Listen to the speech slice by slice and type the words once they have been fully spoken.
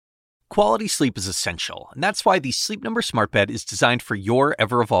Quality sleep is essential, and that's why the Sleep Number Smart Bed is designed for your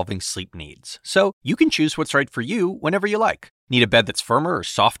ever-evolving sleep needs. So you can choose what's right for you whenever you like. Need a bed that's firmer or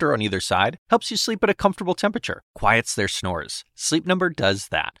softer on either side? Helps you sleep at a comfortable temperature, quiets their snores. Sleep Number does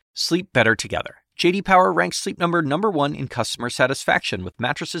that. Sleep better together. J.D. Power ranks Sleep Number #1 in customer satisfaction with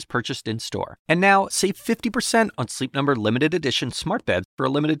mattresses purchased in-store. And now, save 50% on Sleep Number limited edition smart beds for a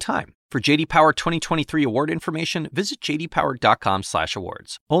limited time. For J.D. Power 2023 award information, visit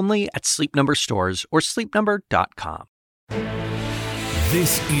jdpower.com/awards. Only at Sleep Number stores or sleepnumber.com.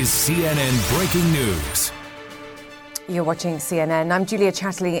 This is CNN Breaking News. You're watching CNN. I'm Julia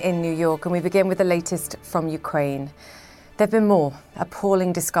Chatterley in New York, and we begin with the latest from Ukraine. There have been more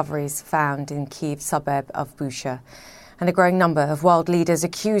appalling discoveries found in Kyiv's suburb of Bucha, and a growing number of world leaders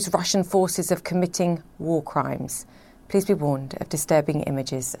accuse Russian forces of committing war crimes. Please be warned of disturbing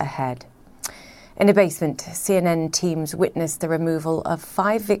images ahead. In a basement, CNN teams witnessed the removal of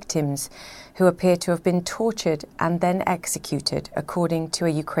 5 victims who appear to have been tortured and then executed, according to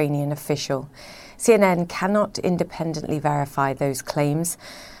a Ukrainian official. CNN cannot independently verify those claims,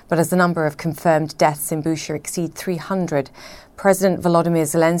 but as the number of confirmed deaths in Bucha exceed 300, President Volodymyr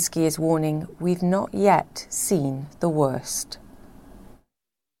Zelensky is warning we've not yet seen the worst.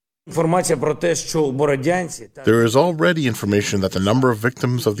 There is already information that the number of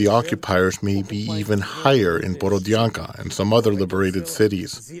victims of the occupiers may be even higher in Borodyanka and some other liberated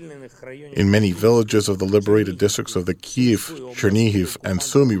cities. In many villages of the liberated districts of the Kyiv, Chernihiv, and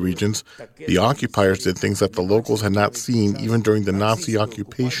Sumy regions, the occupiers did things that the locals had not seen even during the Nazi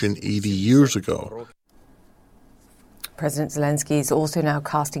occupation 80 years ago. President Zelensky is also now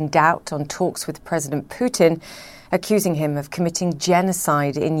casting doubt on talks with President Putin, accusing him of committing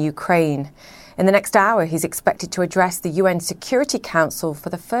genocide in Ukraine. In the next hour, he's expected to address the UN Security Council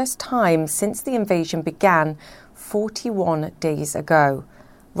for the first time since the invasion began 41 days ago.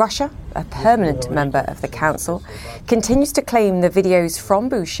 Russia, a permanent member of the council, continues to claim the videos from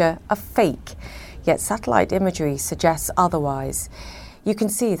Bucha are fake, yet satellite imagery suggests otherwise. You can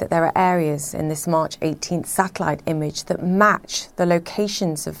see that there are areas in this March 18th satellite image that match the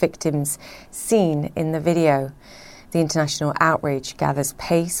locations of victims seen in the video. The international outrage gathers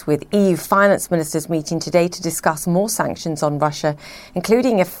pace, with EU finance ministers meeting today to discuss more sanctions on Russia,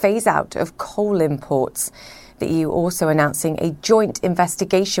 including a phase-out of coal imports. The EU also announcing a joint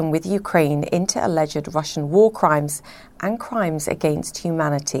investigation with Ukraine into alleged Russian war crimes and crimes against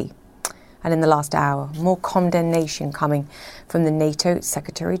humanity. And in the last hour, more condemnation coming from the NATO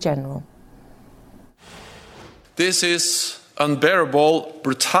Secretary General. This is unbearable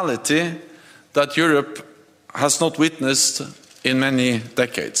brutality that Europe has not witnessed in many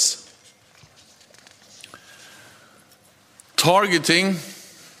decades. Targeting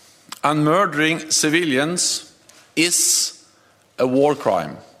and murdering civilians is a war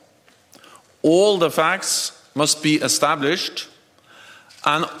crime. All the facts must be established,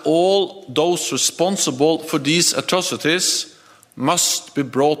 and all those responsible for these atrocities must be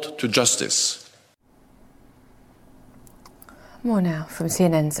brought to justice. More now from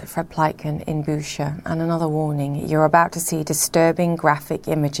CNN's Fred Pleitgen in Bucha, and another warning. You're about to see disturbing graphic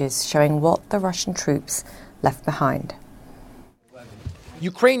images showing what the Russian troops left behind.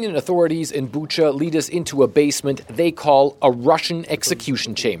 Ukrainian authorities in Bucha lead us into a basement they call a Russian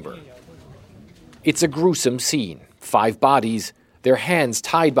execution chamber. It's a gruesome scene. 5 bodies, their hands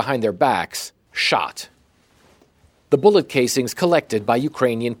tied behind their backs, shot. The bullet casings collected by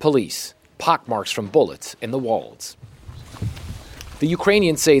Ukrainian police, pockmarks from bullets in the walls. The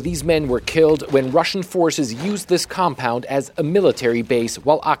Ukrainians say these men were killed when Russian forces used this compound as a military base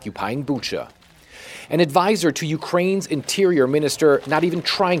while occupying Bucha. An advisor to Ukraine's interior minister not even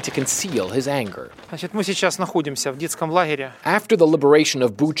trying to conceal his anger. After the liberation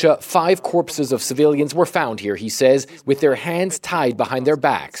of Bucha, 5 corpses of civilians were found here, he says, with their hands tied behind their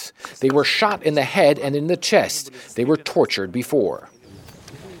backs. They were shot in the head and in the chest. They were tortured before.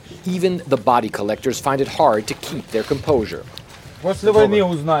 Even the body collectors find it hard to keep their composure.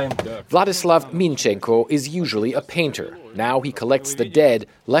 Vladislav Minchenko is usually a painter. Now he collects the dead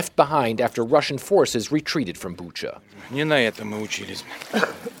left behind after Russian forces retreated from Bucha.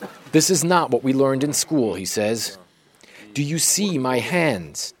 This is not what we learned in school, he says. Do you see my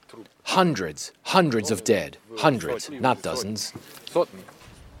hands? Hundreds of dead. Hundreds, not dozens.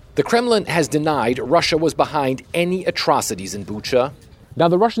 The Kremlin has denied Russia was behind any atrocities in Bucha. Now,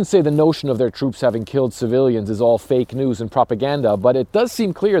 the Russians say the notion of their troops having killed civilians is all fake news and propaganda, but it does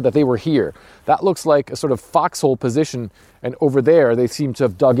seem clear that they were here. That looks like a sort of foxhole position, and over there they seem to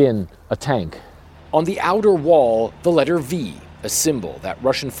have dug in a tank. On the outer wall, the letter V, a symbol that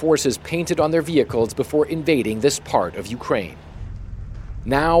Russian forces painted on their vehicles before invading this part of Ukraine.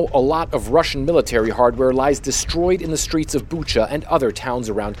 Now, a lot of Russian military hardware lies destroyed in the streets of Bucha and other towns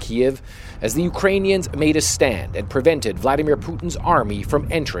around Kyiv as the Ukrainians made a stand and prevented Vladimir Putin's army from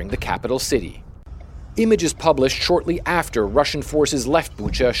entering the capital city. Images published shortly after Russian forces left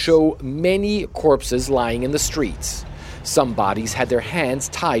Bucha show many corpses lying in the streets. Some bodies had their hands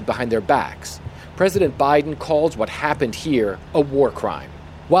tied behind their backs. President Biden calls what happened here a war crime.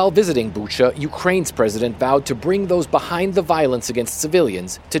 While visiting Bucha, Ukraine's president vowed to bring those behind the violence against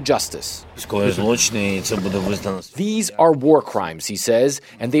civilians to justice. These are war crimes, he says,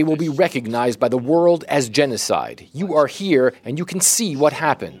 and they will be recognized by the world as genocide. You are here and you can see what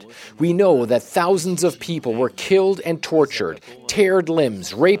happened. We know that thousands of people were killed and tortured, teared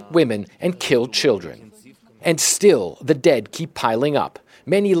limbs, raped women, and killed children. And still, the dead keep piling up.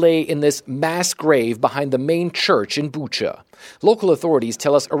 Many lay in this mass grave behind the main church in Bucha. Local authorities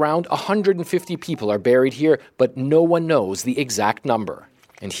tell us around 150 people are buried here, but no one knows the exact number.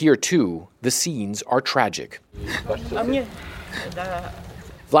 And here, too, the scenes are tragic.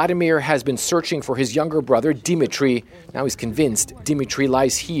 Vladimir has been searching for his younger brother, Dmitry. Now he's convinced Dmitry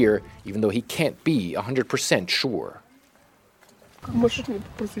lies here, even though he can't be 100% sure.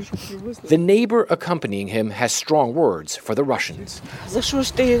 The neighbor accompanying him has strong words for the Russians.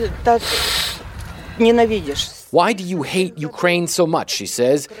 Why do you hate Ukraine so much, she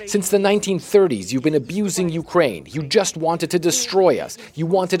says. Since the 1930s, you've been abusing Ukraine. You just wanted to destroy us. You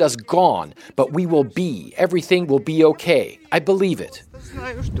wanted us gone. But we will be. Everything will be okay. I believe it.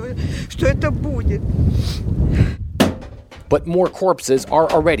 But more corpses are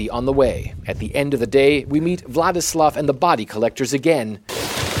already on the way. At the end of the day, we meet Vladislav and the body collectors again.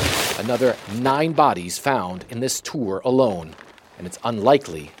 Another 9 bodies found in this tour alone. And it's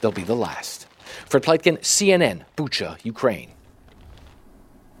unlikely they'll be the last. Fred Pleitkin, CNN, Bucha, Ukraine.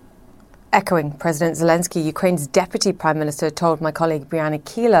 Echoing President Zelensky, Ukraine's deputy prime minister told my colleague Brianna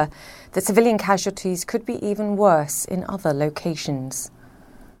Keeler that civilian casualties could be even worse in other locations.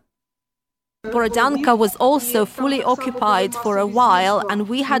 Borodyanka was also fully occupied for a while, and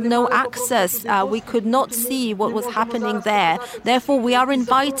we had no access. We could not see what was happening there. Therefore, we are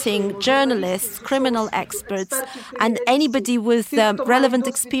inviting journalists, criminal experts, and anybody with relevant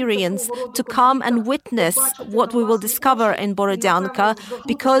experience to come and witness what we will discover in Borodyanka,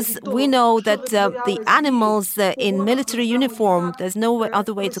 because we know that the animals in military uniform, there's no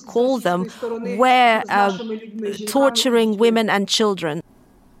other way to call them, were torturing women and children.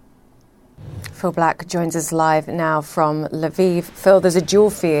 Phil Black joins us live now from Lviv. Phil, there's a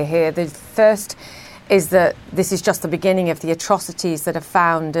dual fear here. The first is that this is just the beginning of the atrocities that are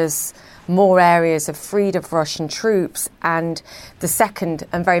found as more areas are freed of Russian troops. And the second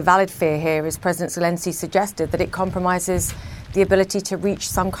and very valid fear here is President Zelensky suggested that it compromises the ability to reach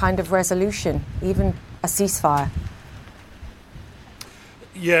some kind of resolution, even a ceasefire.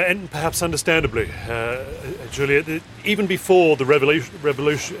 Yeah, and perhaps understandably, Julia, even before the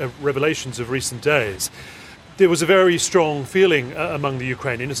revelations of recent days, there was a very strong feeling among the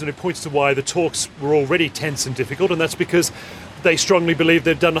Ukrainians, and it points to why the talks were already tense and difficult, and that's because they strongly believed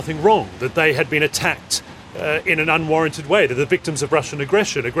they'd done nothing wrong, that they had been attacked in an unwarranted way, that they're victims of Russian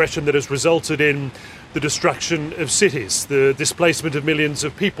aggression that has resulted in the destruction of cities, the displacement of millions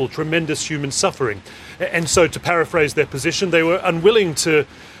of people, tremendous human suffering. And so, to paraphrase their position, they were unwilling to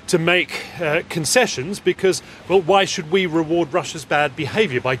make concessions because, well, why should we reward Russia's bad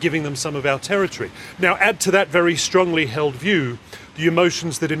behaviour by giving them some of our territory? Now, add to that very strongly held view the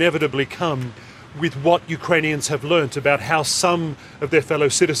emotions that inevitably come with what Ukrainians have learnt about how some of their fellow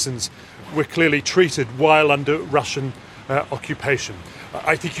citizens were clearly treated while under Russian occupation.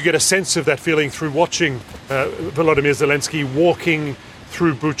 I think you get a sense of that feeling through watching Volodymyr Zelensky walking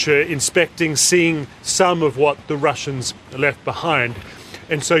through Bucha, inspecting, seeing some of what the Russians left behind.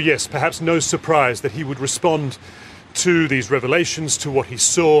 And so, yes, perhaps no surprise that he would respond to these revelations, to what he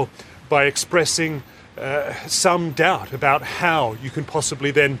saw, by expressing some doubt about how you can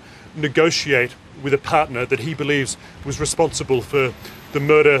possibly then negotiate with a partner that he believes was responsible for the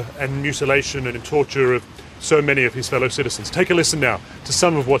murder and mutilation and torture of so many of his fellow citizens. Take a listen now to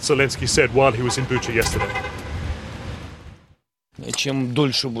some of what Zelensky said while he was in Bucha yesterday.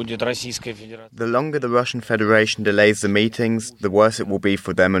 The longer the Russian Federation delays the meetings, the worse it will be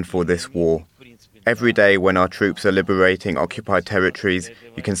for them and for this war. Every day when our troops are liberating occupied territories,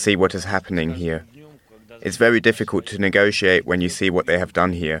 you can see what is happening here. It's very difficult to negotiate when you see what they have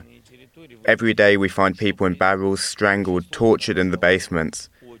done here. Every day we find people in barrels, strangled, tortured in the basements.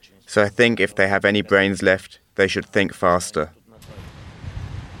 So I think if they have any brains left, they should think faster.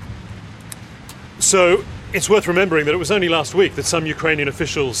 So it's worth remembering that it was only last week that some Ukrainian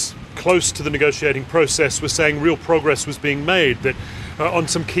officials close to the negotiating process were saying real progress was being made, that on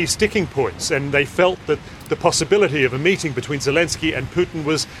some key sticking points, and they felt that the possibility of a meeting between Zelensky and Putin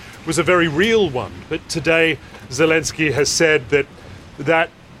was a very real one. But today, Zelensky has said that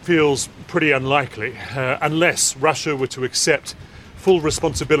feels pretty unlikely unless Russia were to accept full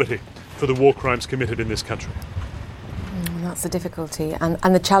responsibility for the war crimes committed in this country. That's the difficulty.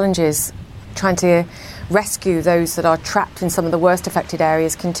 And the challenge is trying to rescue those that are trapped in some of the worst affected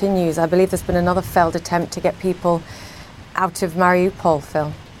areas continues. I believe there's been another failed attempt to get people out of Mariupol,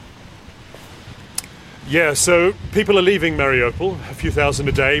 Phil. Yeah, so people are leaving Mariupol, a few thousand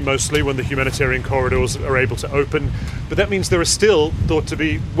a day, mostly when the humanitarian corridors are able to open. But that means there are still thought to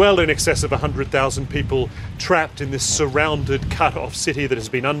be well in excess of 100,000 people trapped in this surrounded, cut-off city that has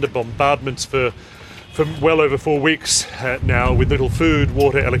been under bombardments for well over 4 weeks now, with little food,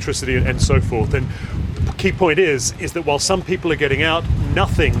 water, electricity, and so forth. And the key point is that while some people are getting out,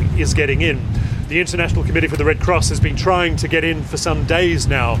 nothing is getting in. The International Committee for the Red Cross has been trying to get in for some days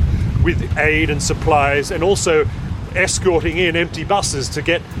now with aid and supplies, and also escorting in empty buses to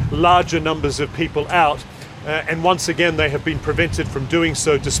get larger numbers of people out. And once again, they have been prevented from doing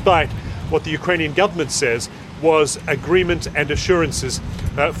so, despite what the Ukrainian government says was agreement and assurances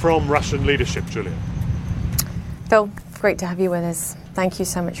from Russian leadership, Julia. Phil, great to have you with us. Thank you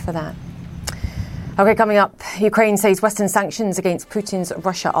so much for that. OK, coming up, Ukraine says Western sanctions against Putin's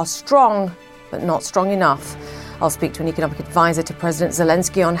Russia are strong, but not strong enough. I'll speak to an economic advisor to President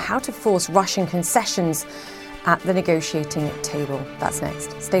Zelensky on how to force Russian concessions at the negotiating table. That's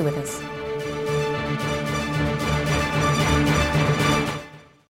next. Stay with us.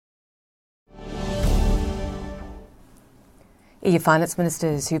 EU finance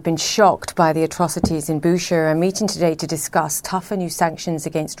ministers who've been shocked by the atrocities in Bucha are meeting today to discuss tougher new sanctions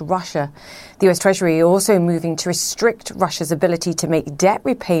against Russia. The US Treasury also moving to restrict Russia's ability to make debt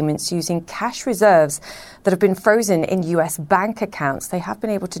repayments using cash reserves that have been frozen in US bank accounts. They have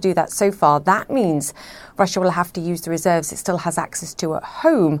been able to do that so far. That means Russia will have to use the reserves it still has access to at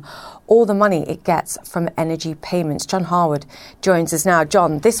home, or the money it gets from energy payments. John Harwood joins us now.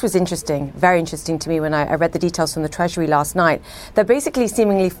 John, this was interesting, very interesting to me when I read the details from the Treasury last night. They're basically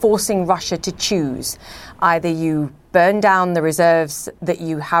seemingly forcing Russia to choose. Either you burn down the reserves that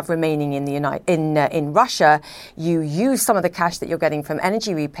you have remaining in Russia, you use some of the cash that you're getting from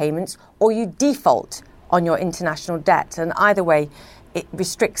energy repayments, or you default on your international debt. And either way, it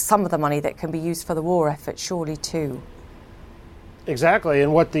restricts some of the money that can be used for the war effort, surely too. Exactly.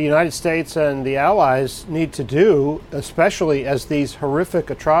 And what the United States and the allies need to do, especially as these horrific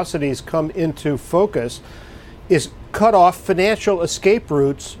atrocities come into focus, is cut off financial escape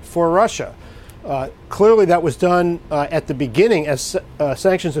routes for Russia. Clearly that was done at the beginning as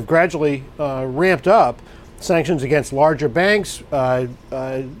sanctions have gradually ramped up. Sanctions against larger banks,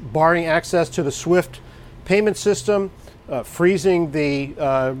 barring access to the SWIFT payment system, freezing the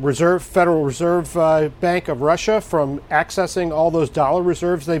Federal Reserve Bank of Russia from accessing all those dollar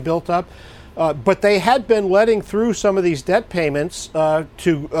reserves they built up. But they had been letting through some of these debt payments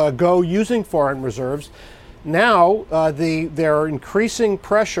to go using foreign reserves. Now there are increasing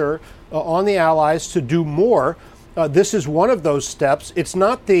pressure on the allies to do more. This is one of those steps. It's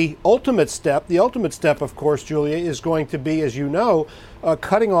not the ultimate step. The ultimate step, of course, Julia, is going to be, as you know,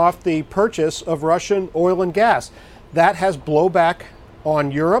 cutting off the purchase of Russian oil and gas. That has blowback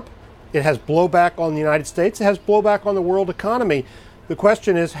on Europe. It has blowback on the United States. It has blowback on the world economy. The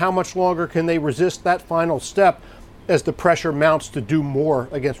question is, how much longer can they resist that final step as the pressure mounts to do more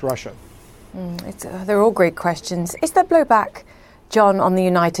against Russia? They're all great questions. Is there blowback, John, on the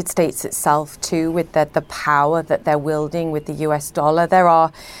United States itself, too, with the power that they're wielding with the US dollar? There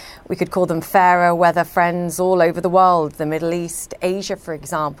are, we could call them fairer weather friends all over the world, the Middle East, Asia, for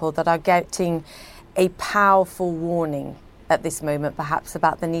example, that are getting a powerful warning at this moment, perhaps,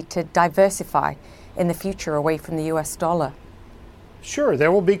 about the need to diversify in the future away from the US dollar. Sure,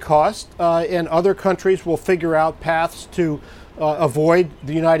 there will be cost, and other countries will figure out paths to avoid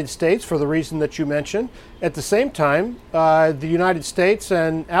the United States for the reason that you mentioned. At the same time, the United States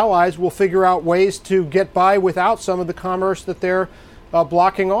and allies will figure out ways to get by without some of the commerce that they're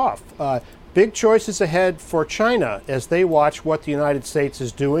blocking off. Big choices ahead for China as they watch what the United States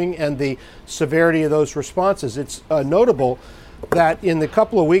is doing and the severity of those responses. It's notable that in the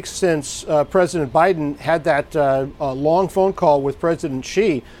couple of weeks since President Biden had that long phone call with President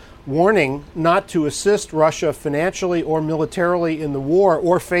Xi, warning not to assist Russia financially or militarily in the war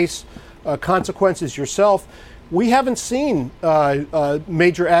or face consequences yourself, we haven't seen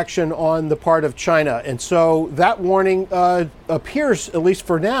major action on the part of China. And so that warning appears, at least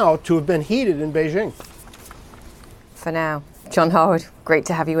for now, to have been heeded in Beijing. For now. John Harwood, great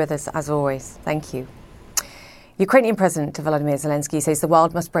to have you with us, as always. Thank you. Ukrainian President Volodymyr Zelensky says the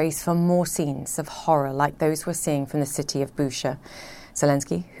world must brace for more scenes of horror like those we're seeing from the city of Bucha.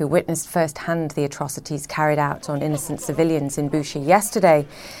 Zelensky, who witnessed firsthand the atrocities carried out on innocent civilians in Bucha yesterday,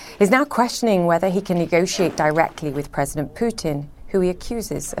 is now questioning whether he can negotiate directly with President Putin, who he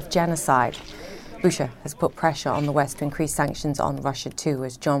accuses of genocide. Bucha has put pressure on the West to increase sanctions on Russia too,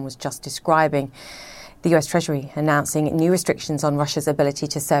 as John was just describing. The US Treasury announcing new restrictions on Russia's ability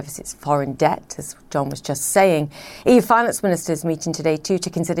to service its foreign debt, as John was just saying. EU finance ministers meeting today too to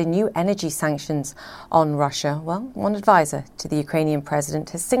consider new energy sanctions on Russia. Well, one advisor to the Ukrainian president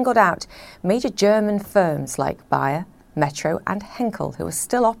has singled out major German firms like Bayer, Metro and Henkel, who are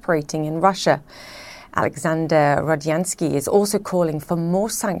still operating in Russia. Alexander Rodyansky is also calling for more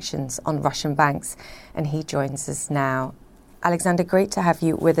sanctions on Russian banks, and he joins us now. Alexander, great to have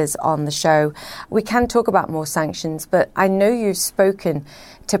you with us on the show. We can talk about more sanctions, but I know you've spoken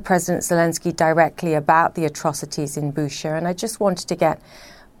to President Zelensky directly about the atrocities in Bucha, and I just wanted to get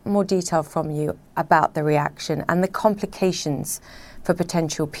more detail from you about the reaction and the complications for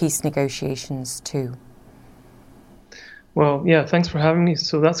potential peace negotiations too. Well, yeah, thanks for having me.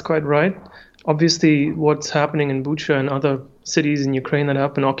 So that's quite right. Obviously, what's happening in Bucha and other cities in Ukraine that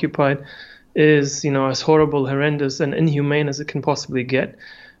have been occupied is, as horrible, horrendous, and inhumane as it can possibly get.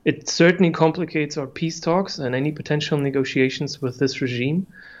 It certainly complicates our peace talks and any potential negotiations with this regime.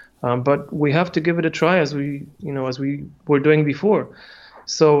 But we have to give it a try, as we were doing before.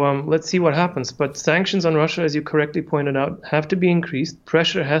 So let's see what happens. But sanctions on Russia, as you correctly pointed out, have to be increased.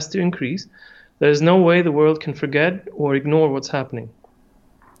 Pressure has to increase. There's no way the world can forget or ignore what's happening.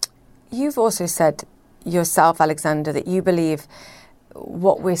 You've also said yourself, Alexander, that you believe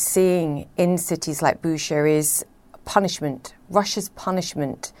what we're seeing in cities like Bucha is punishment, Russia's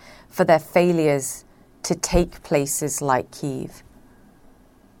punishment for their failures to take places like Kyiv.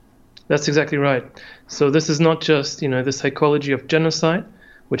 That's exactly right. So this is not just, the psychology of genocide,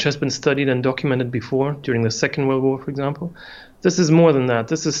 which has been studied and documented before during the Second World War, for example. This is more than that.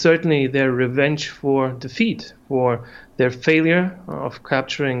 This is certainly their revenge for defeat, for their failure of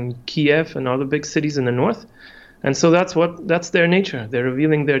capturing Kiev and other big cities in the north. And so that's their nature. They're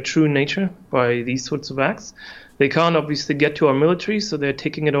revealing their true nature by these sorts of acts. They can't obviously get to our military, so they're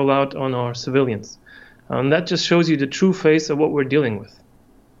taking it all out on our civilians. That just shows you the true face of what we're dealing with.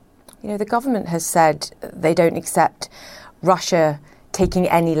 The government has said they don't accept Russia taking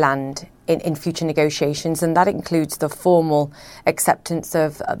any land in future negotiations, and that includes the formal acceptance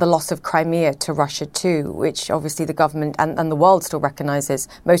of the loss of Crimea to Russia too, which obviously the government and the world still recognises,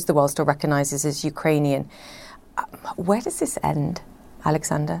 most of the world still recognises as Ukrainian. Where does this end,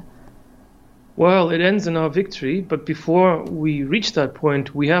 Alexander? Well, it ends in our victory, but before we reach that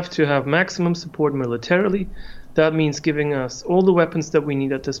point, we have to have maximum support militarily. That means giving us all the weapons that we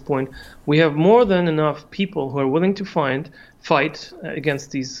need at this point. We have more than enough people who are willing to fight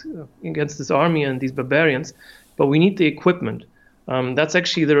against this army and these barbarians, but we need the equipment. That's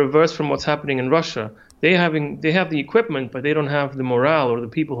actually the reverse from what's happening in Russia. They have the equipment, but they don't have the morale or the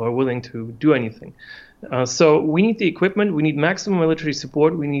people who are willing to do anything. So we need the equipment, we need maximum military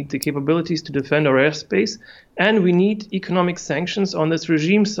support, we need the capabilities to defend our airspace, and we need economic sanctions on this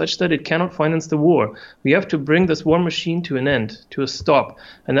regime such that it cannot finance the war. We have to bring this war machine to an end, to a stop.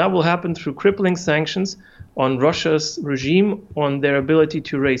 And that will happen through crippling sanctions on Russia's regime, on their ability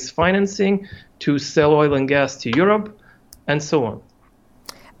to raise financing, to sell oil and gas to Europe, and so on.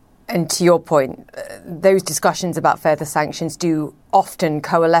 And to your point, those discussions about further sanctions do often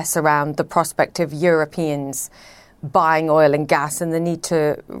coalesce around the prospect of Europeans buying oil and gas and the need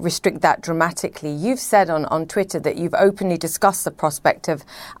to restrict that dramatically. You've said on Twitter that you've openly discussed the prospect of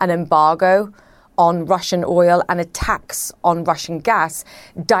an embargo on Russian oil and a tax on Russian gas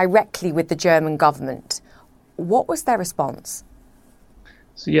directly with the German government. What was their response?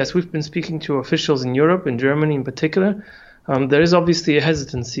 So yes, we've been speaking to officials in Europe, in Germany in particular. There is obviously a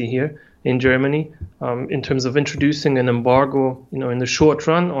hesitancy here in Germany in terms of introducing an embargo, in the short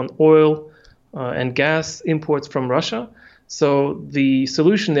run on oil and gas imports from Russia. So the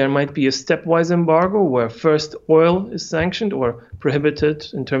solution there might be a stepwise embargo where first oil is sanctioned or prohibited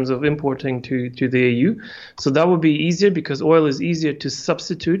in terms of importing to the EU. So that would be easier because oil is easier to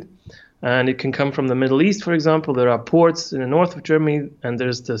substitute. And it can come from the Middle East, for example. There are ports in the north of Germany, and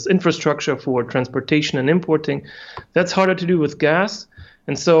there's this infrastructure for transportation and importing. That's harder to do with gas.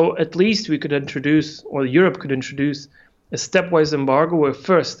 And so at least we could introduce, or Europe could introduce, a stepwise embargo where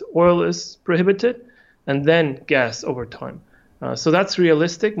first oil is prohibited and then gas over time. So that's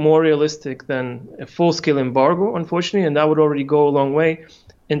realistic, more realistic than a full-scale embargo, unfortunately, and that would already go a long way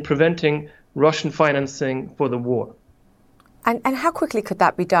in preventing Russian financing for the war. And how quickly could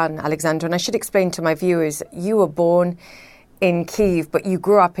that be done, Alexander? And I should explain to my viewers, you were born in Kyiv, but you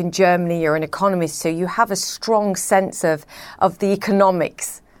grew up in Germany. You're an economist, so you have a strong sense of the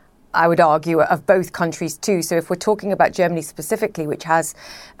economics, I would argue, of both countries too. So if we're talking about Germany specifically, which has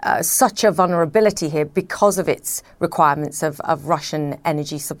such a vulnerability here because of its requirements of Russian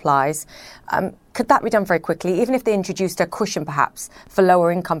energy supplies, could that be done very quickly, even if they introduced a cushion perhaps for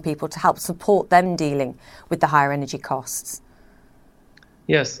lower income people to help support them dealing with the higher energy costs?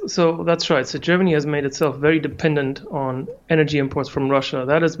 Yes, so that's right. So Germany has made itself very dependent on energy imports from Russia.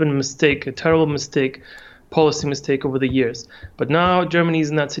 That has been a mistake, a terrible mistake, policy mistake over the years. But now Germany is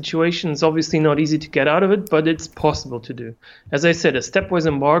in that situation. It's obviously not easy to get out of it, but it's possible to do. As I said, a stepwise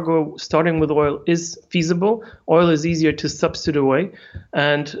embargo starting with oil is feasible. Oil is easier to substitute away,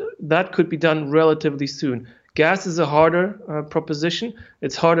 and that could be done relatively soon. Gas is a harder proposition.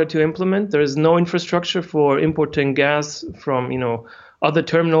 It's harder to implement. There is no infrastructure for importing gas from, other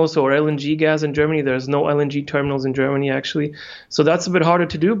terminals or LNG gas in Germany. There's no LNG terminals in Germany, actually. So that's a bit harder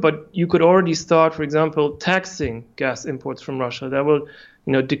to do, but you could already start, for example, taxing gas imports from Russia. That will,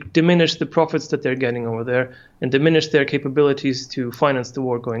 diminish the profits that they're getting over there and diminish their capabilities to finance the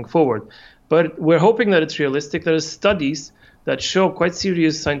war going forward. But we're hoping that it's realistic. There are studies that show quite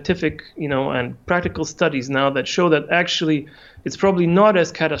serious scientific, and practical studies now that show that actually it's probably not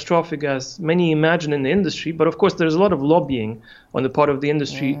as catastrophic as many imagine in the industry. But of course, there's a lot of lobbying on the part of the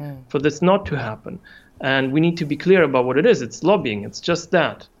industry for this not to happen. And we need to be clear about what it is. It's lobbying. It's just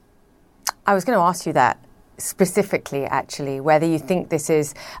that. I was going to ask you that specifically, actually, whether you think this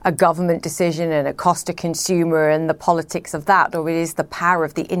is a government decision and a cost to consumer and the politics of that, or it is the power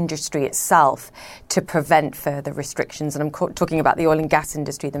of the industry itself to prevent further restrictions. And I'm talking about the oil and gas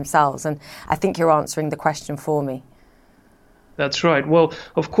industry themselves. And I think you're answering the question for me. That's right. Well,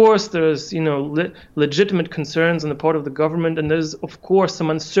 of course, there's, legitimate concerns on the part of the government, and there's, of course, some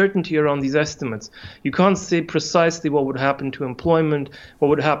uncertainty around these estimates. You can't say precisely what would happen to employment, what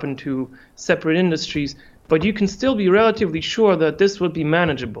would happen to separate industries, but you can still be relatively sure that this will be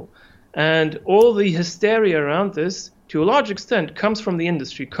manageable. And all the hysteria around this, to a large extent, comes from the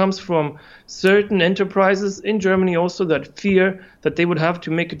industry, comes from certain enterprises in Germany also that fear that they would have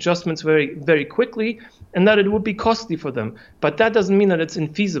to make adjustments very, very quickly and that it would be costly for them. But that doesn't mean that it's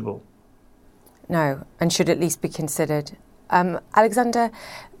infeasible. No, and should at least be considered. Alexander,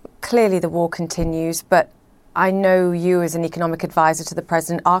 clearly the war continues, but I know you as an economic advisor to the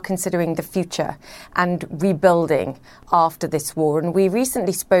president are considering the future and rebuilding after this war. And we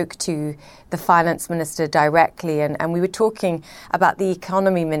recently spoke to the finance minister directly, and we were talking about the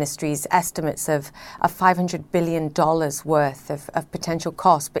economy ministry's estimates of $500 billion worth of potential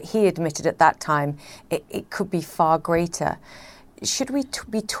costs. But he admitted at that time it could be far greater. Should we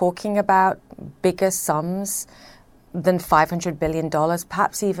be talking about bigger sums than $500 billion,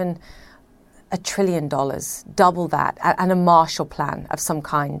 perhaps even $1 trillion, double that, and a Marshall Plan of some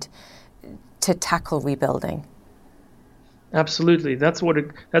kind to tackle rebuilding? Absolutely. That's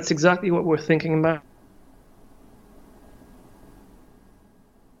exactly what we're thinking about.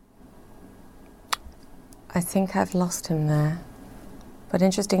 I think I've lost him there. But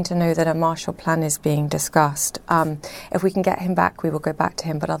interesting to know that a Marshall Plan is being discussed. If we can get him back, we will go back to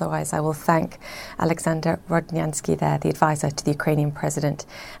him. But otherwise, I will thank Alexander Rodnyansky there, the advisor to the Ukrainian president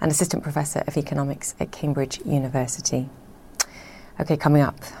and assistant professor of economics at Cambridge University. OK, coming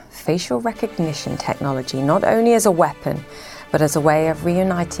up, facial recognition technology, not only as a weapon, but as a way of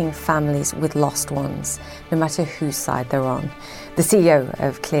reuniting families with lost ones, no matter whose side they're on. The CEO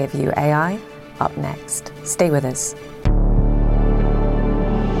of Clearview AI, up next. Stay with us.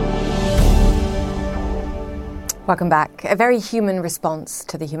 Welcome back. A very human response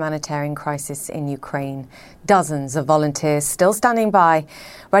to the humanitarian crisis in Ukraine. Dozens of volunteers still standing by,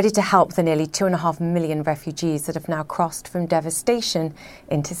 ready to help the nearly 2.5 million refugees that have now crossed from devastation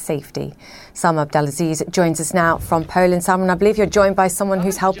into safety. Salma Abdelaziz joins us now from Poland. Salma, I believe you're joined by someone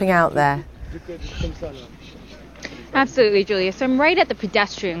who's helping out there. Absolutely, Julia. So I'm right at the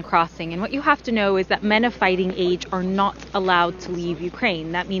pedestrian crossing, and what you have to know is that men of fighting age are not allowed to leave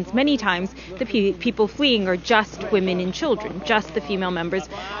Ukraine. That means many times the people fleeing are just women and children, just the female members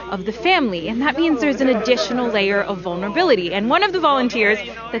of the family. And that means there's an additional layer of vulnerability. And one of the volunteers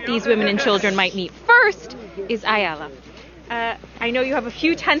that these women and children might meet first is Ayala. I know you have a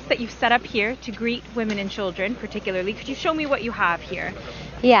few tents that you've set up here to greet women and children particularly. Could you show me what you have here?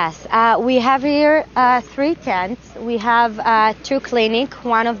 Yes, we have here 3 tents. We have 2 clinics.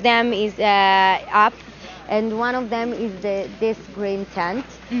 One of them is up, and one of them is this green tent.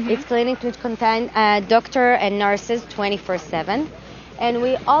 Mm-hmm. It's clinic which contain doctor and nurses 24/7. And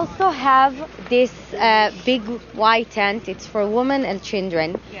we also have this big white tent. It's for women and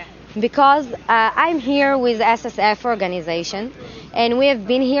children. Yeah. Because I'm here with SSF organization, and we have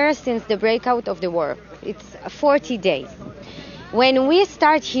been here since the breakout of the war. It's 40 days. When we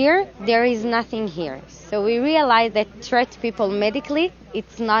start here, there is nothing here. So we realize that treat people medically,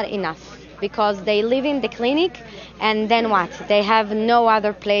 it's not enough, because they live in the clinic, and then what? They have no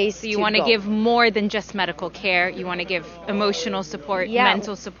other place to go. So you want to give more than just medical care. You want to give emotional support,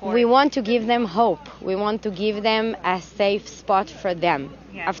 mental support. We want to give them hope. We want to give them a safe spot for them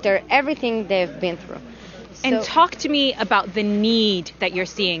after everything they've been through. And talk to me about the need that you're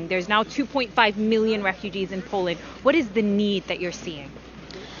seeing. There's now 2.5 million refugees in Poland. What is the need that you're seeing?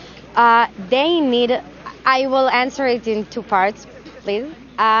 They need, I will answer it in two parts, please.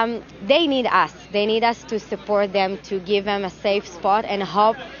 They need us. They need us to support them, to give them a safe spot and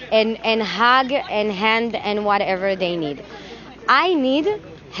hope and hug and hand and whatever they need. I need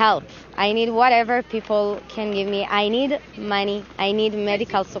help. I need whatever people can give me. I need money. I need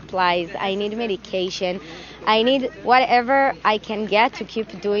medical supplies. I need medication. I need whatever I can get to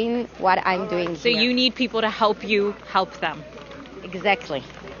keep doing what I'm doing here. So you need people to help you help them. Exactly.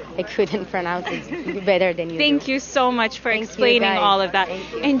 I couldn't pronounce it better than you. Thank you so much for explaining all of that.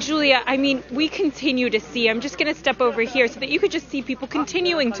 And Julia, I mean, we continue to see, I'm just going to step over here so that you could just see people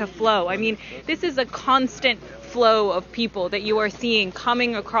continuing to flow. I mean, this is a constant flow of people that you are seeing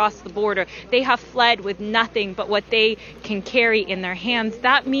coming across the border. They have fled with nothing but what they can carry in their hands.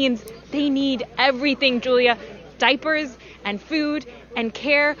 That means they need everything, Julia. Diapers and food and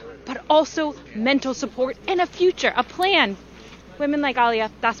care, but also mental support and a future, a plan. Women like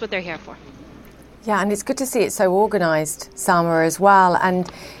Alia, that's what they're here for. Yeah, and it's good to see it so organised, Salma, as well. And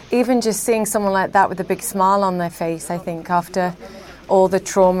even just seeing someone like that with a big smile on their face, I think, after all the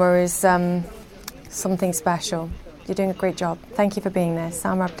trauma is something special. You're doing a great job. Thank you for being there.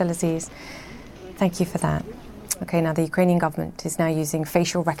 Salma Abdelaziz, thank you for that. Okay, now the Ukrainian government is now using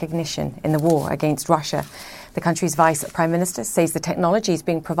facial recognition in the war against Russia. The country's vice prime minister says the technology is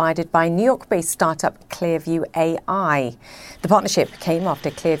being provided by New York-based startup Clearview AI. The partnership came after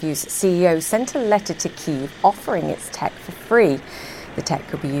Clearview's CEO sent a letter to Kyiv offering its tech for free. The tech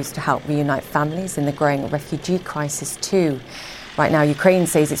could be used to help reunite families in the growing refugee crisis too. Right now, Ukraine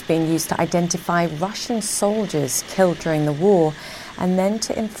says it's being used to identify Russian soldiers killed during the war and then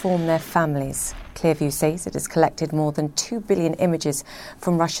to inform their families. Clearview says it has collected more than 2 billion images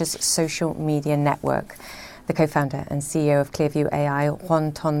from Russia's social media network. The co-founder and CEO of Clearview AI,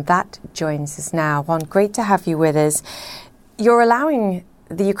 Juan Tondat, joins us now. Juan, great to have you with us. You're allowing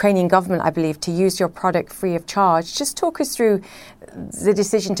the Ukrainian government, I believe, to use your product free of charge. Just talk us through the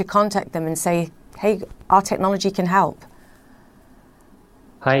decision to contact them and say, hey, our technology can help.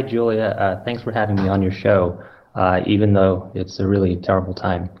 Hi, Julia. Thanks for having me on your show, even though it's a really terrible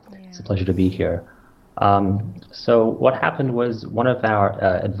time. Yeah. It's a pleasure to be here. So what happened was one of our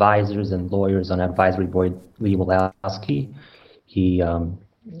advisors and lawyers on advisory board, Lee Walowski, he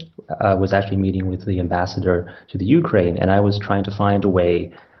was actually meeting with the ambassador to the Ukraine, and I was trying to find a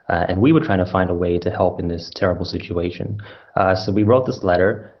way, and we were trying to find a way to help in this terrible situation. So we wrote this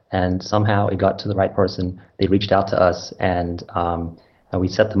letter, and somehow it got to the right person. They reached out to us, and we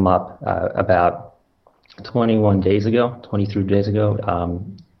set them up about 23 days ago,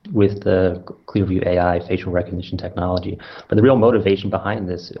 with the Clearview AI facial recognition technology. But the real motivation behind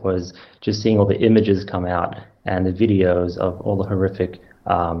this was just seeing all the images come out and the videos of all the horrific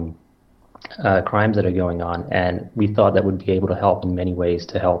crimes that are going on. And we thought that would be able to help in many ways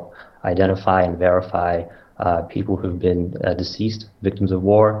to help identify and verify people who've been deceased, victims of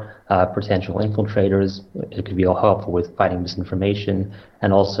war, potential infiltrators. It could be all helpful with fighting misinformation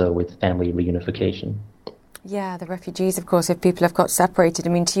and also with family reunification. Yeah, the refugees, of course, if people have got separated. I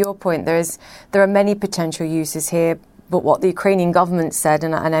mean, to your point, there are many potential uses here. But what the Ukrainian government said,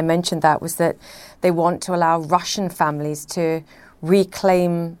 and I mentioned that, was that they want to allow Russian families to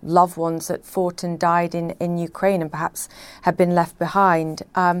reclaim loved ones that fought and died in Ukraine and perhaps have been left behind.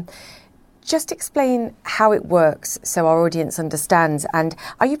 Just explain how it works so our audience understands. And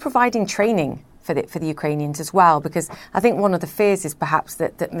are you providing training for the Ukrainians as well? Because I think one of the fears is perhaps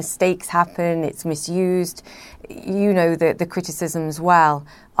that mistakes happen, it's misused. You know the criticism as well.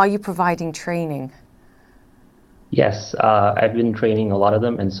 Are you providing training? Yes, I've been training a lot of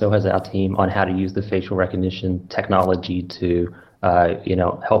them, and so has our team, on how to use the facial recognition technology to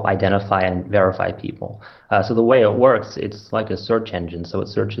help identify and verify people. So the way it works, it's like a search engine. So it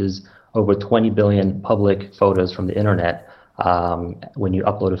searches over 20 billion public photos from the internet when you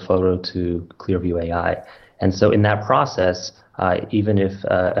upload a photo to Clearview AI. And so in that process, even if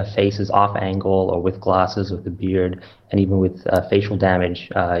a face is off angle or with glasses, with a beard, and even with facial damage,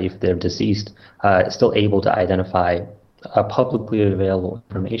 if they're deceased, it's still able to identify publicly available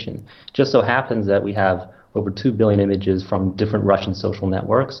information. Just so happens that we have over 2 billion images from different Russian social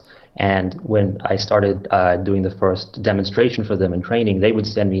networks. And when I started doing the first demonstration for them in training, they would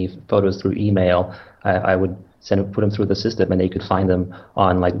send me photos through email. I would put them through the system, and they could find them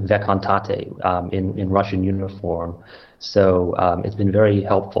on like Vekontate in Russian uniform. So it's been very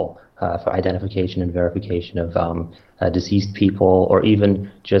helpful for identification and verification of deceased people, or even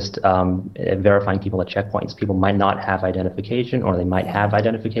just verifying people at checkpoints. People might not have identification, or they might have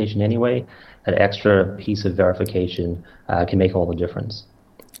identification anyway. That extra piece of verification can make all the difference.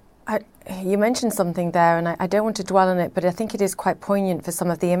 You mentioned something there, and I don't want to dwell on it, but I think it is quite poignant for some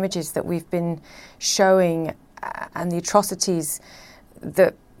of the images that we've been showing and the atrocities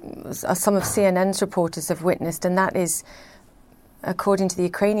that some of CNN's reporters have witnessed, and that is, according to the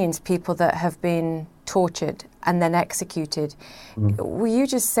Ukrainians, people that have been tortured and then executed. Were you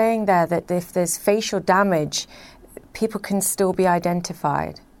just saying there that if there's facial damage, people can still be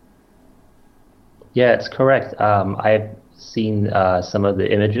identified? Yeah, it's correct. I've seen some of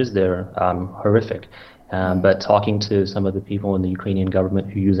the images. They're horrific. But talking to some of the people in the Ukrainian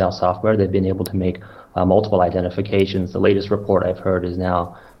government who use our software, they've been able to make multiple identifications. The latest report I've heard is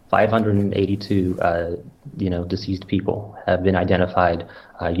now 582 deceased people have been identified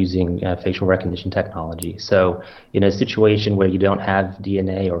using facial recognition technology. So in a situation where you don't have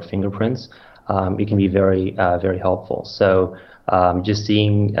DNA or fingerprints, it can be very, very helpful. So just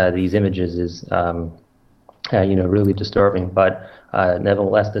seeing these images is really disturbing, but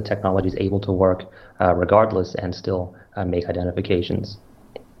nevertheless, the technology is able to work regardless and still make identifications.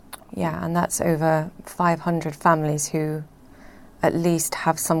 Yeah, and that's over 500 families who at least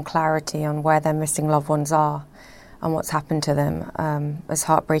have some clarity on where their missing loved ones are and what's happened to them, as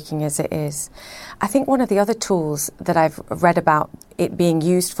heartbreaking as it is. I think one of the other tools that I've read about it being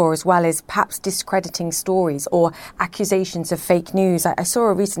used for as well is perhaps discrediting stories or accusations of fake news. I saw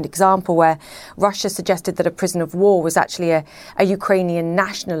a recent example where Russia suggested that a prisoner of war was actually a Ukrainian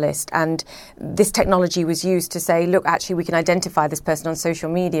nationalist, and this technology was used to say, look, actually we can identify this person on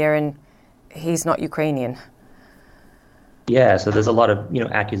social media and he's not Ukrainian. Yeah, so there's a lot of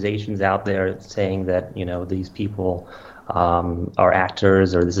accusations out there saying that these people are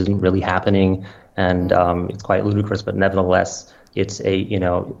actors, or this isn't really happening, and it's quite ludicrous. But nevertheless, it's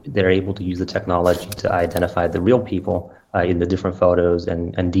they're able to use the technology to identify the real people in the different photos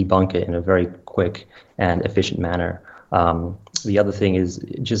and debunk it in a very quick and efficient manner. The other thing is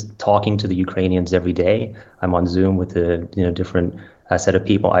just talking to the Ukrainians every day. I'm on Zoom with the different set of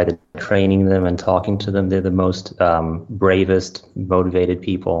people, either training them and talking to them. They're the most bravest, motivated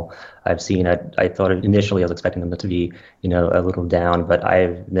people I've seen. I thought initially I was expecting them to be, a little down, but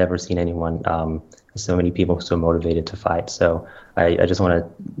I've never seen anyone, so many people so motivated to fight. So I just want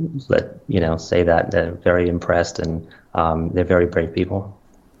to say that they're very impressed, and they're very brave people.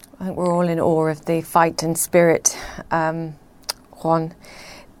 I think we're all in awe of the fight and spirit. Juan,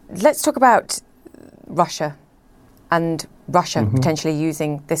 let's talk about Russia and Russia potentially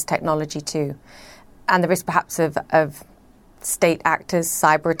using this technology too, and the risk perhaps of state actors,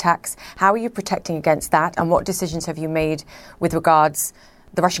 cyber attacks. How are you protecting against that, and what decisions have you made with regards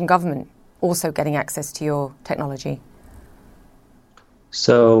the Russian government also getting access to your technology?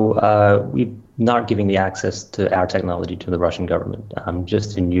 So we're not giving the access to our technology to the Russian government,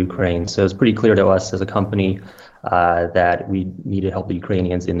 just in Ukraine. So it's pretty clear to us as a company that we need to help the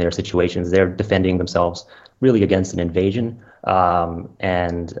Ukrainians in their situations. They're defending themselves really against an invasion,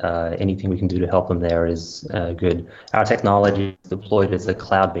 and anything we can do to help them there is good. Our technology is deployed as a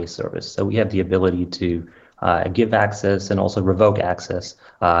cloud-based service, so we have the ability to give access and also revoke access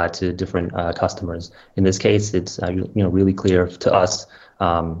to different customers. In this case, it's really clear to us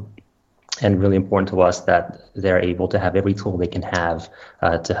and really important to us that they're able to have every tool they can have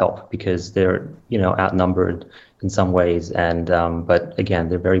to help, because they're outnumbered in some ways, and but again,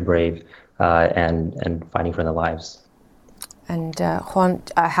 they're very brave and fighting for their lives. And Juan,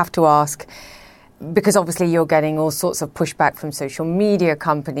 I have to ask, because obviously you're getting all sorts of pushback from social media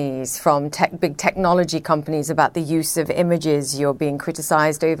companies, from big technology companies about the use of images. You're being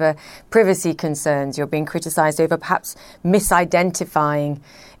criticized over privacy concerns. You're being criticized over perhaps misidentifying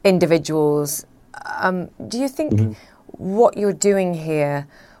individuals. Do you think what you're doing here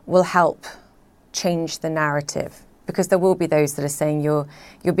will help change the narrative? Because there will be those that are saying you're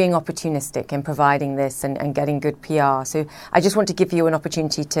being opportunistic in providing this and getting good PR. So I just want to give you an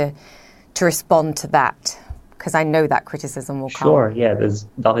opportunity to respond to that Because I know that criticism will come. Sure, yeah, there's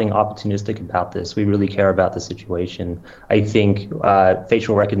nothing opportunistic about this. We really care about the situation. I think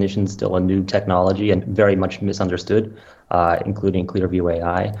facial recognition is still a new technology and very much misunderstood, including Clearview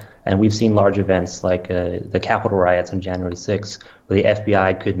AI. And we've seen large events like the Capitol riots on January 6th, where the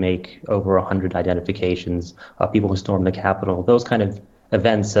FBI could make over 100 identifications of people who stormed the Capitol. Those kind of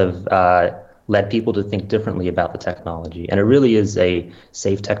events have led people to think differently about the technology. And it really is a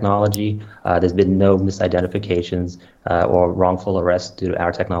safe technology. There's been no misidentifications or wrongful arrests due to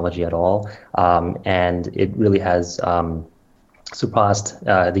our technology at all. And it really has surpassed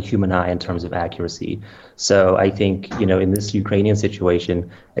the human eye in terms of accuracy. So I think, in this Ukrainian situation,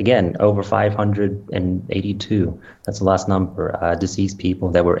 again, over 582, that's the last number, deceased people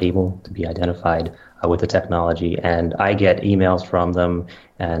that were able to be identified with the technology. And I get emails from them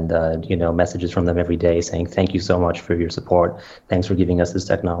and, messages from them every day saying, thank you so much for your support. Thanks for giving us this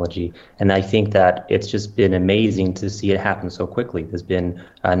technology. And I think that it's just been amazing to see it happen so quickly. There's been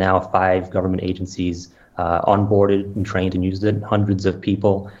now 5 government agencies onboarded and trained and used it, hundreds of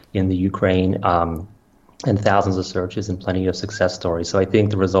people in the Ukraine, and thousands of searches and plenty of success stories. So I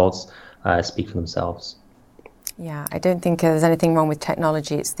think the results speak for themselves. Yeah, I don't think there's anything wrong with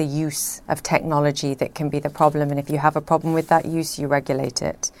technology. It's the use of technology that can be the problem. And if you have a problem with that use, you regulate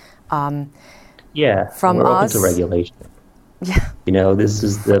it. We're open to regulation. Yeah. This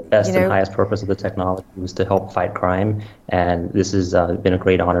is the best and highest purpose of the technology, was to help fight crime. And this has been a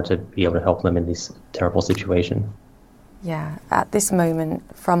great honor to be able to help them in this terrible situation. Yeah, at this moment,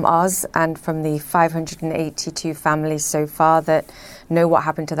 from us and from the 582 families so far that know what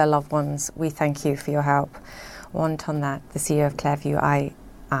happened to their loved ones, we thank you for your help. Juan Tonat, the CEO of Clearview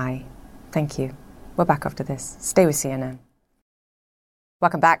AI. Thank you. We're back after this. Stay with CNN.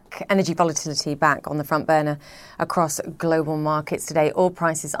 Welcome back. Energy volatility back on the front burner across global markets today. Oil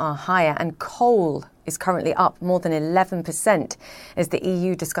prices are higher and coal is currently up more than 11% as the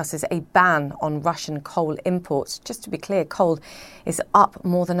EU discusses a ban on Russian coal imports. Just to be clear, coal is up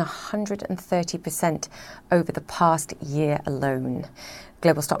more than 130% over the past year alone.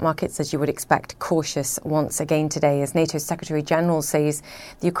 Global stock markets, as you would expect, cautious once again today as NATO's Secretary General says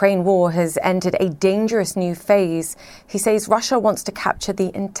the Ukraine war has entered a dangerous new phase. He says Russia wants to capture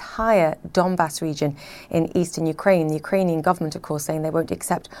the entire Donbas region in eastern Ukraine. The Ukrainian government, of course, saying they won't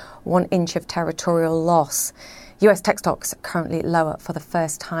accept 1 inch of territorial loss. US tech stocks currently lower for the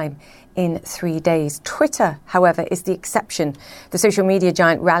first time in 3 days. Twitter, however, is the exception. The social media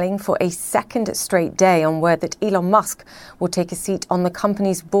giant rallying for a second straight day on word that Elon Musk will take a seat on the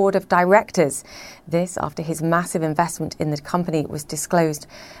company's board of directors. This after his massive investment in the company was disclosed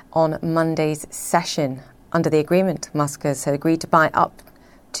on Monday's session. Under the agreement, Musk has agreed to buy up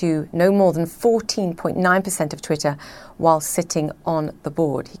to no more than 14.9% of Twitter while sitting on the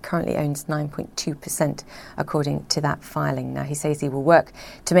board. He currently owns 9.2%, according to that filing. Now, he says he will work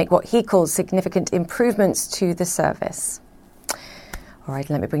to make what he calls significant improvements to the service. All right,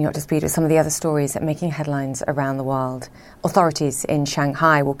 let me bring you up to speed with some of the other stories that are making headlines around the world. Authorities in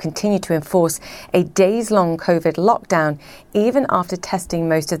Shanghai will continue to enforce a days-long COVID lockdown even after testing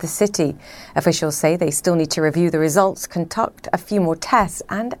most of the city. Officials say they still need to review the results, conduct a few more tests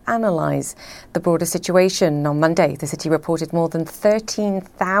and analyse the broader situation. On Monday, the city reported more than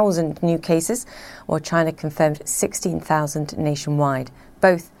 13,000 new cases, while China confirmed 16,000 nationwide.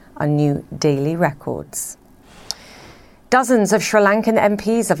 Both are new daily records. Dozens of Sri Lankan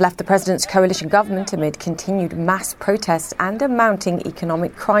MPs have left the president's coalition government amid continued mass protests and a mounting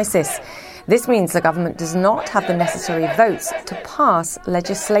economic crisis. This means the government does not have the necessary votes to pass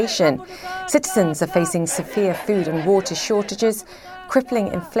legislation. Citizens are facing severe food and water shortages, crippling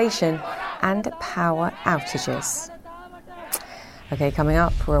inflation and power outages. OK, coming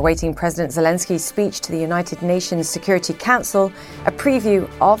up, we're awaiting President Zelensky's speech to the United Nations Security Council. A preview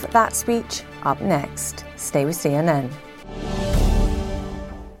of that speech up next. Stay with CNN.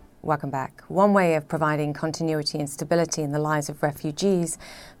 Welcome back. One way of providing continuity and stability in the lives of refugees,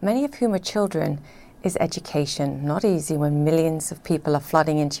 many of whom are children, is education. Not easy when millions of people are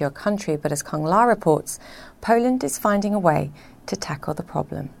flooding into your country, but as Kong La reports, Poland is finding a way to tackle the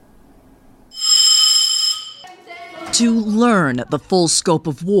problem. To learn the full scope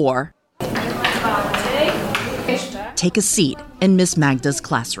of war, take a seat in Miss Magda's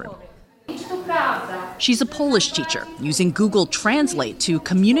classroom. She's a Polish teacher using Google Translate to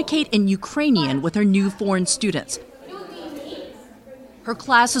communicate in Ukrainian with her new foreign students. Her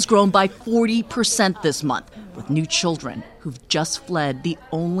class has grown by 40% this month with new children who've just fled the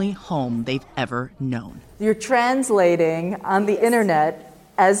only home they've ever known. You're translating on the internet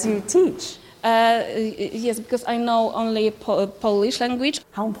as you teach. Yes, because I know only Polish language.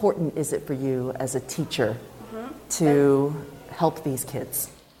 How important is it for you as a teacher to help these kids?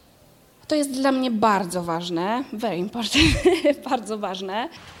 To jest dla mnie bardzo ważne, very important, bardzo ważne.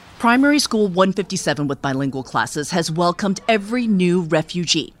 Primary School 157 with bilingual classes has welcomed every new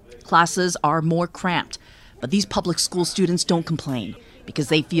refugee. Classes are more cramped, but these public school students don't complain because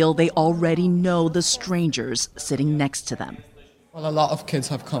they feel they already know the strangers sitting next to them. Well, a lot of kids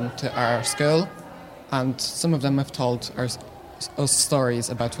have come to our school, and some of them have told us stories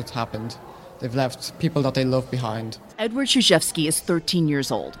about what happened. They've left people that they love behind. Edward Szyszewski is 13 years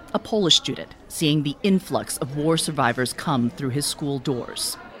old, a Polish student, seeing the influx of war survivors come through his school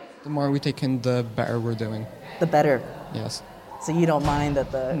doors. The more we take in, the better we're doing. The better? Yes. So you don't mind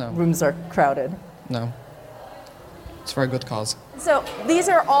that the rooms are crowded? No. It's for a good cause. So these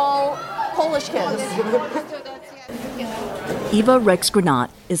are all Polish kids? Eva Rex-Granat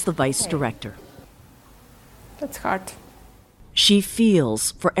is the vice director. That's hard. She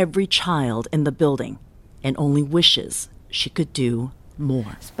feels for every child in the building and only wishes she could do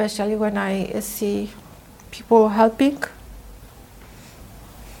more. Especially when I see people helping.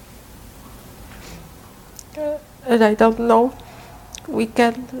 And I don't know, we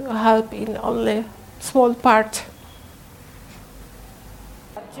can help in only small part.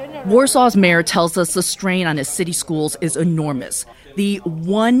 Warsaw's mayor tells us the strain on his city schools is enormous. The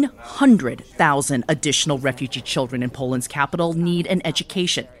 100,000 additional refugee children in Poland's capital need an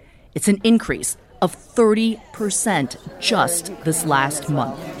education. It's an increase of 30% just this last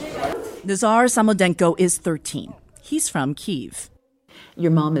month. Nazar Samodenko is 13. He's from Kyiv.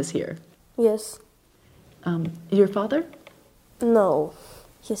 Your mom is here? Yes. Your father? No,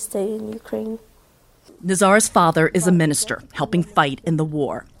 he stayed in Ukraine. Nazar's father is a minister helping fight in the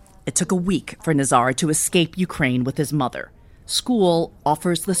war. It took a week for Nazar to escape Ukraine with his mother. School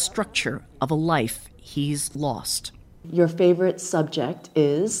offers the structure of a life he's lost. Your favorite subject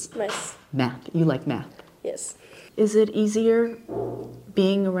is? Math. Math. You like math? Yes. Is it easier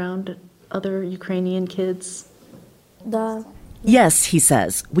being around other Ukrainian kids? Da. Yes, he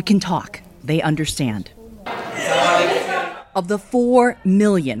says, we can talk. They understand. Of the 4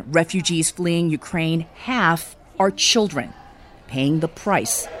 million refugees fleeing Ukraine, half are children, paying the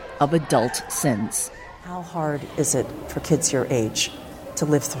price of adult sins. How hard is it for kids your age to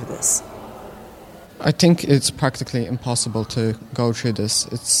live through this? I think it's practically impossible to go through this.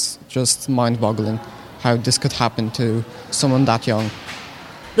 It's just mind-boggling how this could happen to someone that young.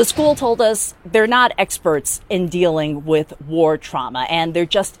 The school told us they're not experts in dealing with war trauma, and there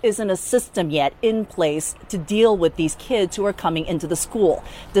just isn't a system yet in place to deal with these kids who are coming into the school.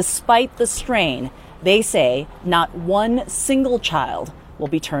 Despite the strain, they say not one single child will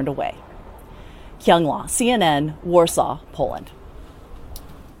be turned away. Kyung-la, CNN, Warsaw, Poland.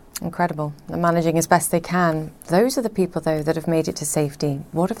 Incredible. They're managing as best they can. Those are the people, though, that have made it to safety.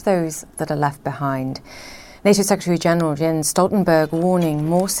 What of those that are left behind? NATO Secretary-General Jens Stoltenberg warning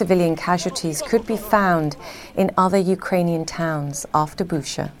more civilian casualties could be found in other Ukrainian towns after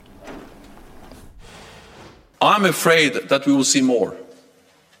Bucha. I'm afraid that we will see more.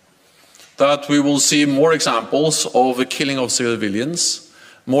 That we will see more examples of the killing of civilians,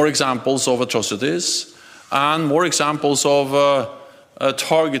 more examples of atrocities, and more examples of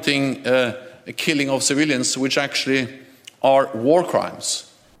targeting killing of civilians, which actually are war crimes.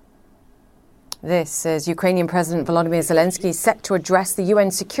 This as Ukrainian President Volodymyr Zelensky is set to address the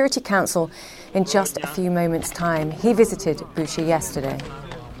UN Security Council in just a few moments' time. He visited Bucha yesterday.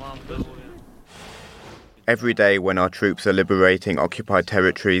 Every day when our troops are liberating occupied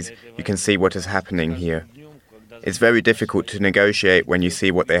territories, you can see what is happening here. It's very difficult to negotiate when you see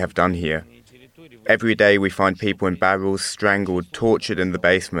what they have done here. Every day we find people in barrels, strangled, tortured in the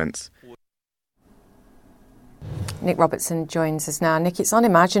basements. Nick Robertson joins us now. Nick, it's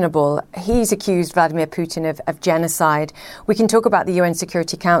unimaginable. He's accused Vladimir Putin of genocide. We can talk about the UN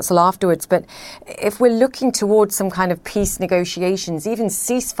Security Council afterwards, but if we're looking towards some kind of peace negotiations, even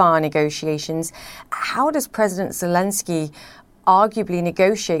ceasefire negotiations, how does President Zelensky arguably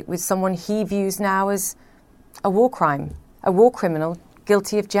negotiate with someone he views now as a war crime, a war criminal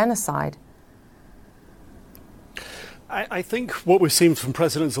guilty of genocide? I think what we've seen from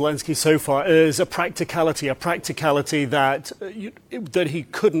President Zelensky so far is a practicality that he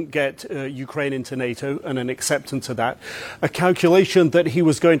couldn't get Ukraine into NATO and an acceptance of that, a calculation that he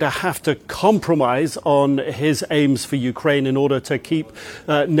was going to have to compromise on his aims for Ukraine in order to keep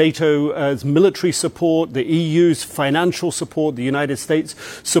NATO's military support, the EU's financial support, the United States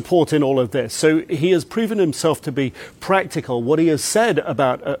support in all of this. So he has proven himself to be practical. What he has said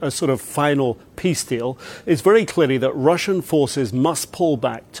about a sort of final peace deal is very clearly that Russian forces must pull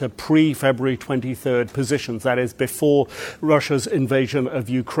back to pre-February 23rd positions, that is, before Russia's invasion of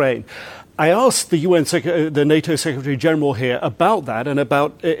Ukraine. I asked the NATO Secretary General here about that and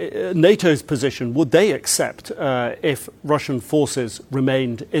about NATO's position. Would they accept if Russian forces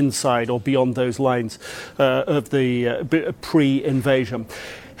remained inside or beyond those lines of the pre-invasion?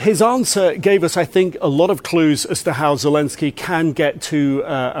 His answer gave us, I think, a lot of clues as to how Zelensky can get to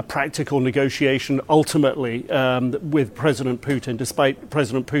a practical negotiation ultimately with President Putin, despite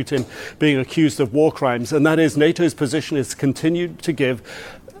President Putin being accused of war crimes. And that is, NATO's position is continued to give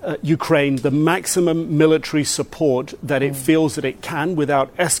Ukraine the maximum military support that it feels that it can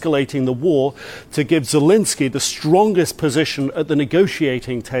without escalating the war, to give Zelensky the strongest position at the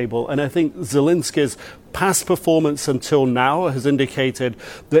negotiating table. And I think Zelensky's past performance until now has indicated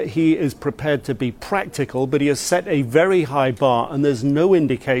that he is prepared to be practical, but he has set a very high bar, and there's no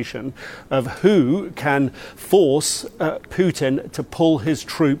indication of who can force Putin to pull his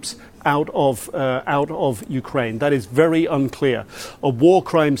troops out of Ukraine. That is very unclear. A war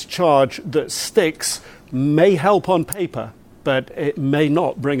crimes charge that sticks may help on paper, but it may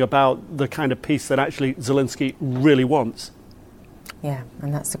not bring about the kind of peace that actually Zelensky really wants. Yeah,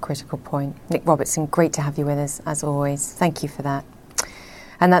 and that's the critical point. Nick Robertson, great to have you with us, as always. Thank you for that.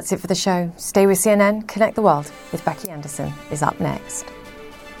 And that's it for the show. Stay with CNN. Connect the World with Becky Anderson is up next.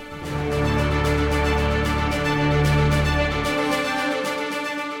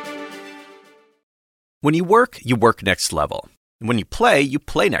 When you work next level. And when you play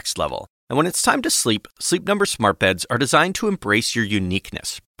next level. And when it's time to sleep, Sleep Number smart beds are designed to embrace your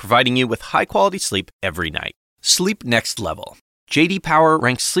uniqueness, providing you with high-quality sleep every night. Sleep next level. J.D. Power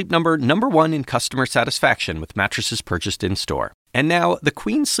ranks Sleep Number #1 in customer satisfaction with mattresses purchased in-store. And now, the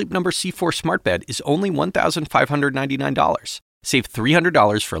Queen Sleep Number C4 smart bed is only $1,599. Save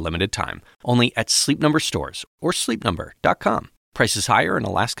 $300 for a limited time, only at Sleep Number stores or sleepnumber.com. Prices higher in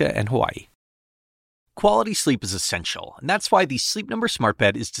Alaska and Hawaii. Quality sleep is essential, and that's why the Sleep Number smart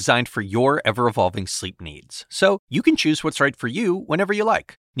bed is designed for your ever-evolving sleep needs. So you can choose what's right for you whenever you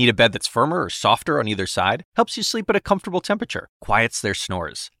like. Need a bed that's firmer or softer on either side? Helps you sleep at a comfortable temperature. Quiets their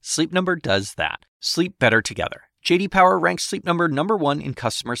snores. Sleep Number does that. Sleep better together. J.D. Power ranks Sleep Number #1 in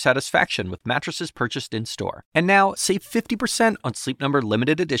customer satisfaction with mattresses purchased in-store. And now, save 50% on Sleep Number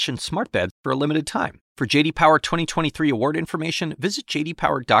limited edition smart beds for a limited time. For J.D. Power 2023 award information, visit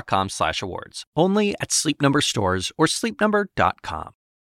jdpower.com/awards. Only at Sleep Number stores or sleepnumber.com.